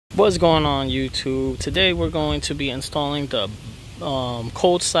What's going on, YouTube? Today we're going to be installing the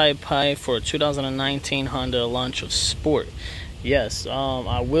cold side pipe for 2019 Honda Elantra Sport. Yes,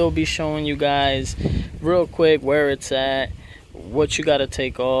 I will be showing you guys real quick where it's at, what you got to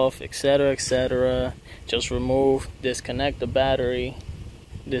take off, etc, etc. Just remove, disconnect the battery,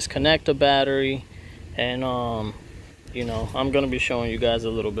 and you know, I'm gonna be showing you guys a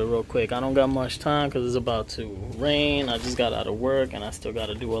little bit real quick. I don't got much time because it's about to rain. I just got out of work and I still got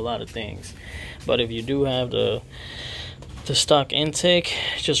to do a lot of things. But if you do have the stock intake,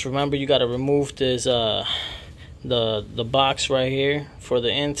 just remember you got to remove this the box right here for the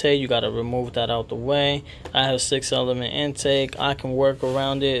intake. You got to remove that out the way. I have 6-element intake. I can work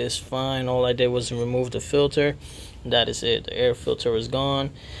around it. It's fine. All I did was remove the filter. That is it. The air filter is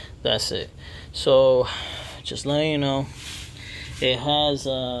gone. That's it. So just letting you know, it has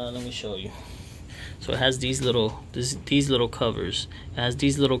let me show you. So it has these little covers. It has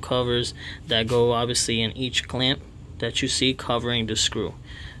these little covers that go obviously in each clamp that you see covering the screw.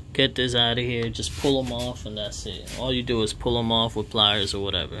 Get this out of here, just pull them off, and that's it. All you do is pull them off with pliers or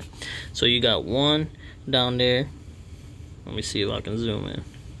whatever. So you got one down there. Let me see if I can zoom in.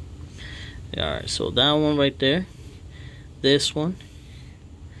 Alright, so that one right there, this one,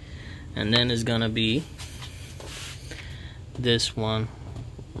 and then it's gonna be this one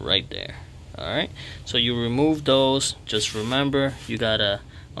right there. Alright, so you remove those. Just remember you gotta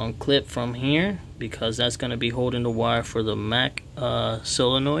unclip from here because that's gonna be holding the wire for the Mac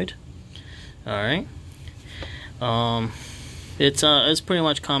solenoid. Alright, it's pretty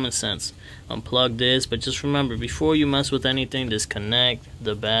much common sense. Unplug this, but just remember, before you mess with anything, disconnect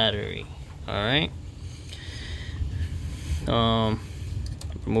the battery. Alright,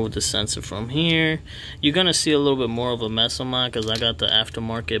 remove the sensor from here. You're gonna see a little bit more of a mess on mine because I got the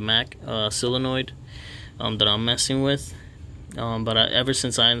aftermarket Mac solenoid that I'm messing with. But ever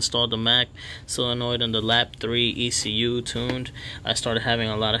since I installed the Mac solenoid and the lap 3 ECU tuned, I started having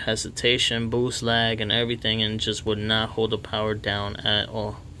a lot of hesitation, boost lag, and everything, and just would not hold the power down at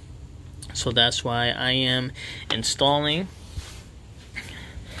all. So that's why I am installing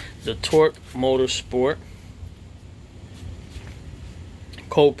the TorkMotorsports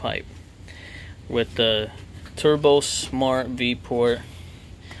cold pipe with the Turbosmart Veeport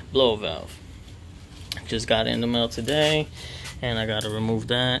blow valve. Just got it in the mail today, and I gotta remove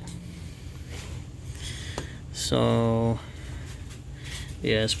that. So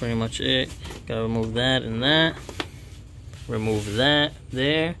yeah, that's pretty much it. Gotta remove that and that. Remove that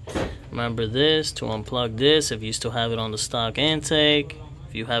there. Remember this to unplug this if you still have it on the stock intake,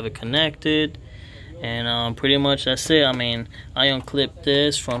 if you have it connected. And pretty much that's it. I mean, I unclipped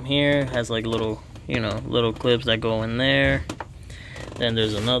this from here. It has like little, you know, little clips that go in there. Then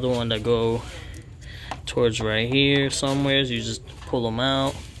there's another one that go towards right here somewhere. You just pull them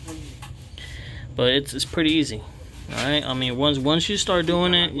out. But it's pretty easy. All right. I mean, once you start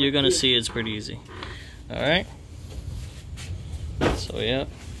doing it, you're gonna see it's pretty easy. All right. So yeah,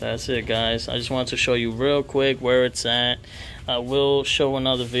 that's it, guys. I just wanted to show you real quick where it's at. I will show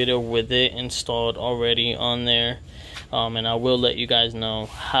another video with it installed already on there, and I will let you guys know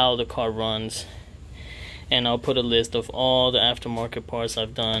how the car runs, and I'll put a list of all the aftermarket parts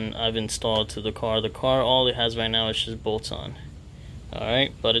I've installed to the car. The car, all it has right now is just bolts on.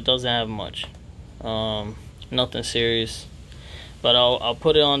 Alright, but it doesn't have much, nothing serious, but I'll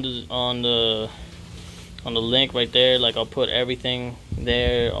put it on the link right there. Like, I'll put everything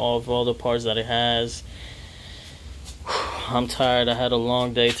there, all the parts that it has. I'm tired. I had a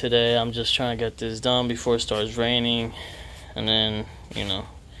long day today. I'm just trying to get this done before it starts raining, and then, you know,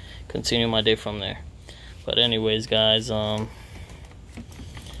 continue my day from there. But anyways, guys, other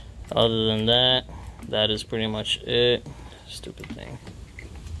than that, that is pretty much it. Stupid thing.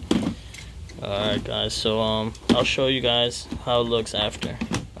 Alright, guys, so I'll show you guys how it looks after.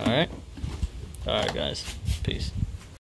 Alright, guys, peace.